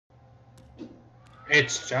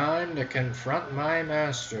It's time to confront my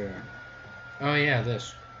master. Oh yeah,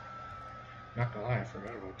 this. Not gonna lie, I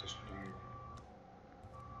forgot about this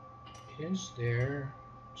one. Is there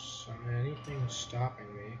anything stopping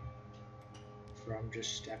me from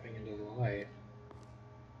just stepping into the light?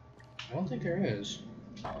 I don't think there is.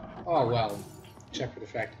 Oh well, except for the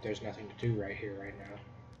fact that there's nothing to do right here, right now.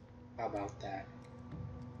 How about that?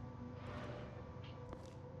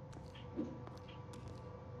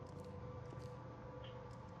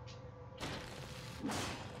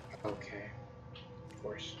 Okay, of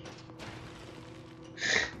course.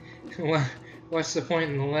 What's the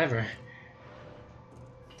point in the lever?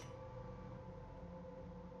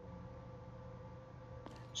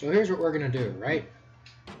 So here's what we're gonna do, right?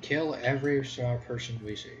 Kill every person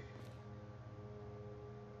we see.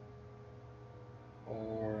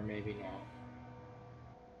 Or maybe not.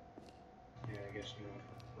 Yeah, I guess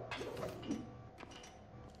not.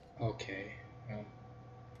 Okay.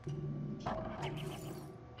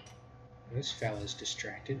 This fella's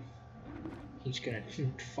distracted. He's gonna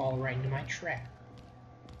fall right into my trap.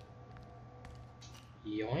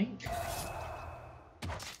 Yoink.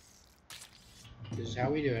 This is how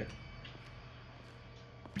we do it.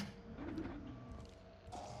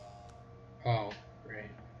 Oh, right.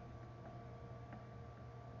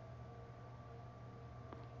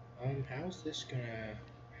 How's this gonna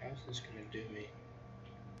do me?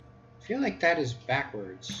 I feel like that is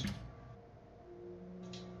backwards.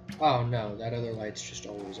 Oh no, that other light's just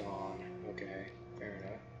always on. Okay, fair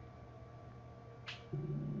enough.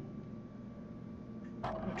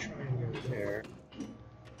 I'm gonna try and go there.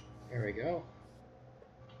 There we go.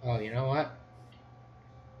 Oh, you know what?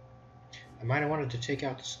 I might have wanted to take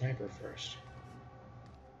out the sniper first.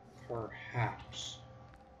 Perhaps.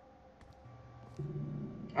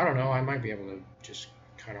 I don't know, I might be able to just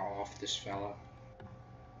kind of off this fella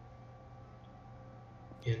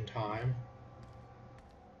in time.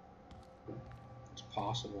 It's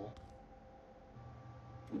possible.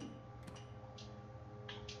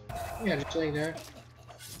 Yeah, just like that.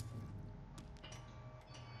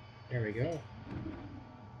 There we go.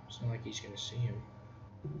 It's not like he's gonna see him.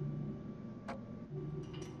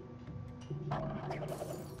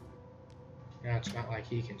 Now it's not like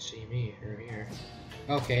he can see me through here.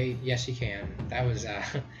 Okay, yes he can. That was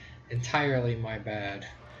entirely my bad.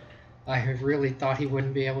 I really thought he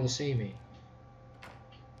wouldn't be able to see me.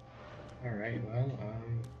 Alright, well,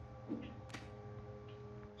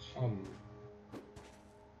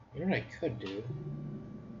 you know what I could do?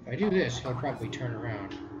 If I do this, he'll probably turn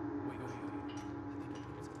around.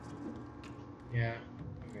 Yeah,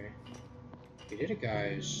 okay. We did it,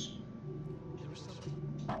 guys.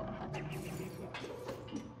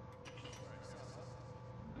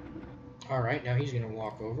 Alright, now he's gonna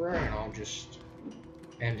walk over and I'll just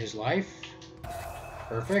end his life.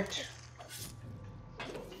 Perfect.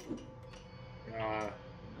 I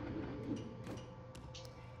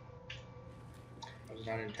was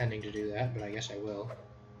not intending to do that, but I guess I will.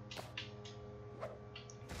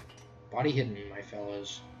 Body hidden, my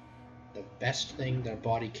fellows. The best thing that a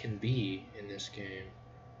body can be in this game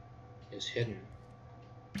is hidden.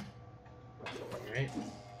 Alright.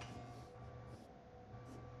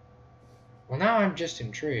 Well, now I'm just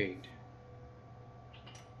intrigued.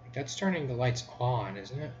 Like, that's turning the lights on,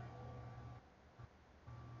 isn't it?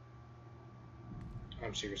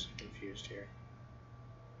 I'm seriously confused here.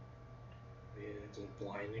 Is it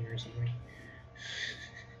blinding or something?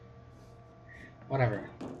 Whatever.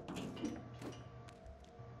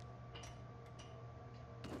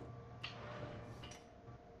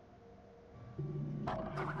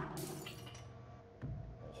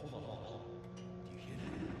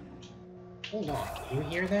 Hold on, can you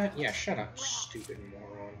hear that? Yeah, shut up, stupid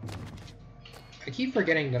moron. I keep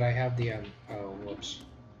forgetting that I have the, oh, whoops.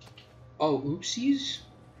 Oh, oopsies?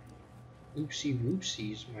 Oopsie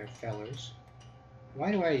whoopsies, my fellas. Why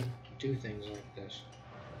do I do things like this?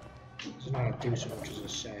 It's not a do so much as a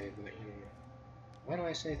say, but, you know. Why do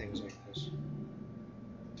I say things like this?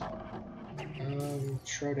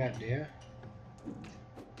 Throw that there.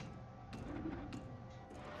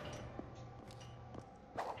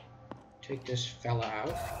 Take this fella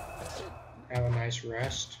out. Have a nice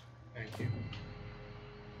rest. Thank you.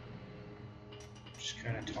 Just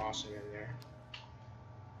kind of toss him in there.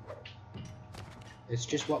 It's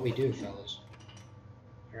just what we do, fellas.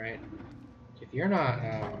 Alright? If you're not,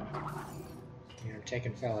 you know,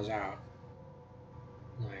 taking fellas out,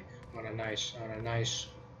 like, on a nice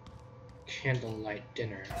candlelight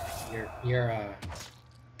dinner, you're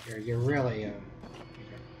really,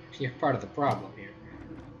 you're part of the problem here.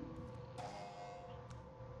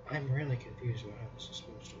 I'm really confused about how this is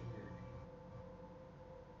supposed to work.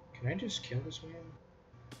 Can I just kill this man?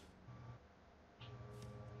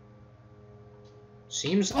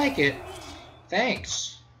 Seems like it.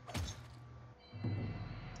 Thanks.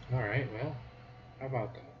 Alright, well, how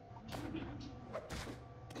about that?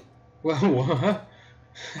 Well,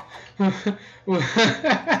 what?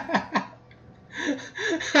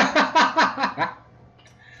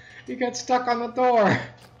 You got stuck on the door.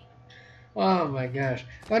 Oh my gosh.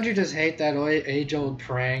 Don't you just hate that age-old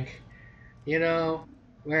prank? You know,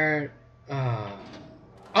 where...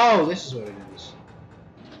 oh, this is what it is.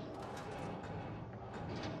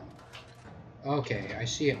 Okay, I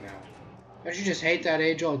see it now. Don't you just hate that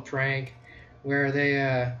age-old prank where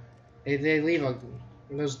they leave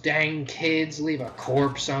those dang kids leave a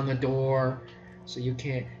corpse on the door so you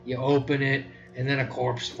open it and then a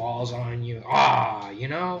corpse falls on you. Ah, you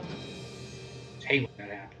know? I hate when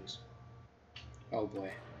that happens. Oh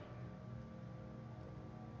boy.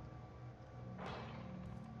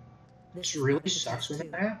 This really sucks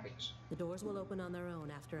when that happens. The doors will open on their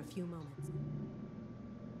own after a few moments.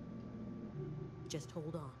 Just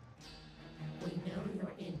hold on. We know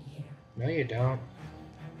you're in here. No, you don't.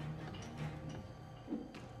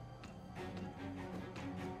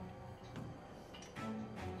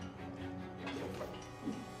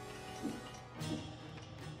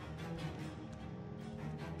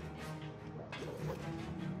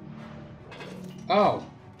 Oh.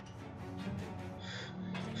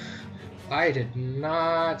 I did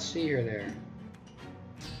not see her there.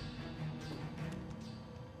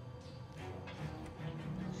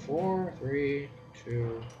 Four, three,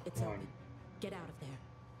 two, one. Get out of there.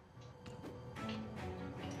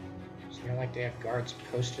 It's not like they have guards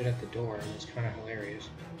posted at the door, and it's kind of hilarious.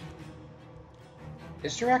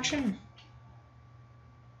 This direction?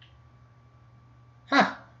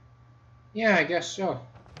 Huh. Yeah, I guess so.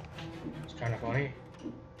 It's kind of funny.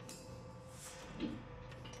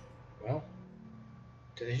 Well,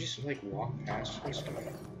 did they just like walk past this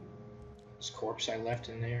guy? This corpse I left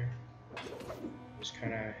in there? It's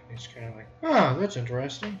kind of like, oh, that's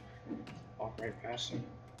interesting. Walk right past him.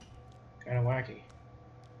 Kind of wacky.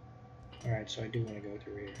 Alright, so I do want to go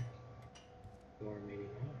through here. Or maybe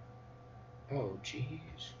not. Oh,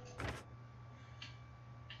 jeez.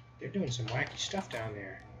 They're doing some wacky stuff down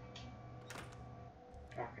there.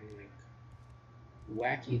 Talking like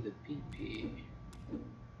Wacky the pee-pee.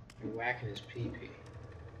 They're whacking his pee-pee.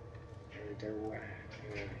 They're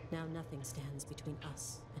now nothing stands between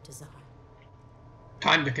us and Tazar.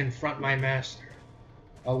 Time to confront my master.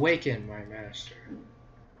 Awaken my master.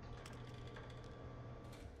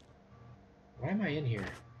 Why am I in here?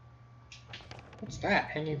 What's that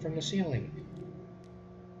hanging from the ceiling?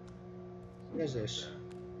 What is this?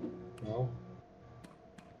 No.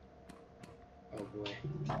 Oh boy.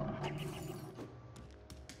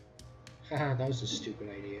 Haha, that was a stupid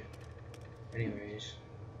idea. Anyways.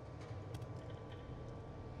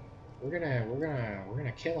 We're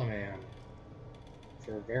gonna kill a man.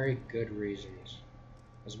 For very good reasons.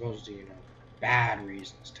 As opposed to, you know, bad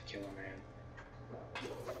reasons to kill a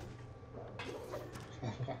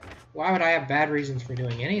man. Why would I have bad reasons for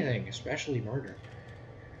doing anything, especially murder?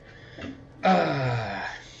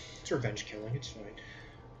 It's revenge killing, it's fine.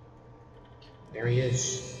 There he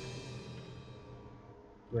is.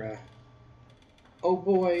 Bruh. Oh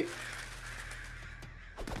boy.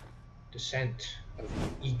 Descent of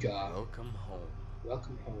Ega. Welcome home.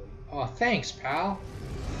 Welcome home. Oh, thanks, pal.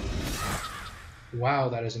 Wow,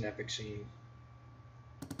 that is an epic scene.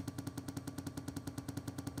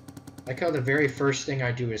 Like how the very first thing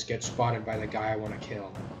I do is get spotted by the guy I want to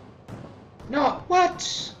kill. No,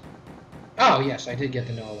 what? Oh, yes, I did get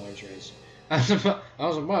the no alarms raised. I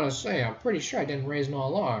was about to say, I'm pretty sure I didn't raise no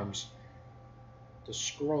alarms. The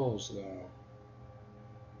scrolls, though.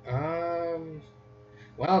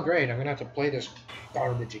 Well, great. I'm gonna have to play this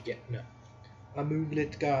garbage again. No. A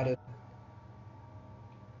moonlit garden.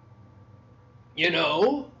 You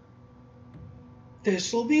know,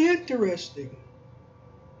 this'll be interesting.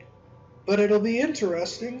 But it'll be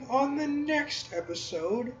interesting on the next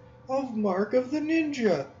episode of Mark of the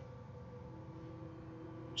Ninja.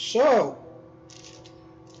 So,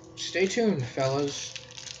 stay tuned, fellas.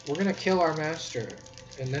 We're gonna kill our master,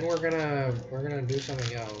 and then we're gonna do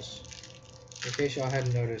something else. In case y'all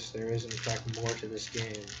hadn't noticed, there is in fact more to this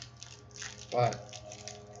game. But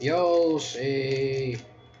you'll see,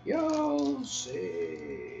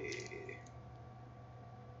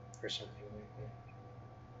 or something like that.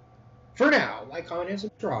 For now, like, comment, and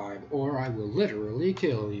subscribe, or I will literally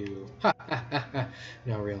kill you. Ha ha ha ha.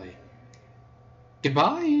 No, really.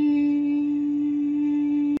 Goodbye.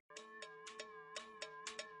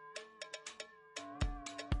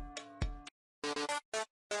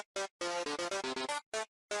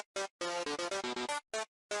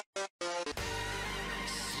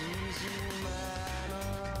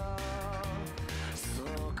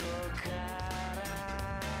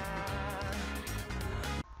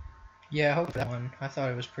 Yeah, I hope that one. I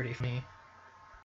thought it was pretty funny.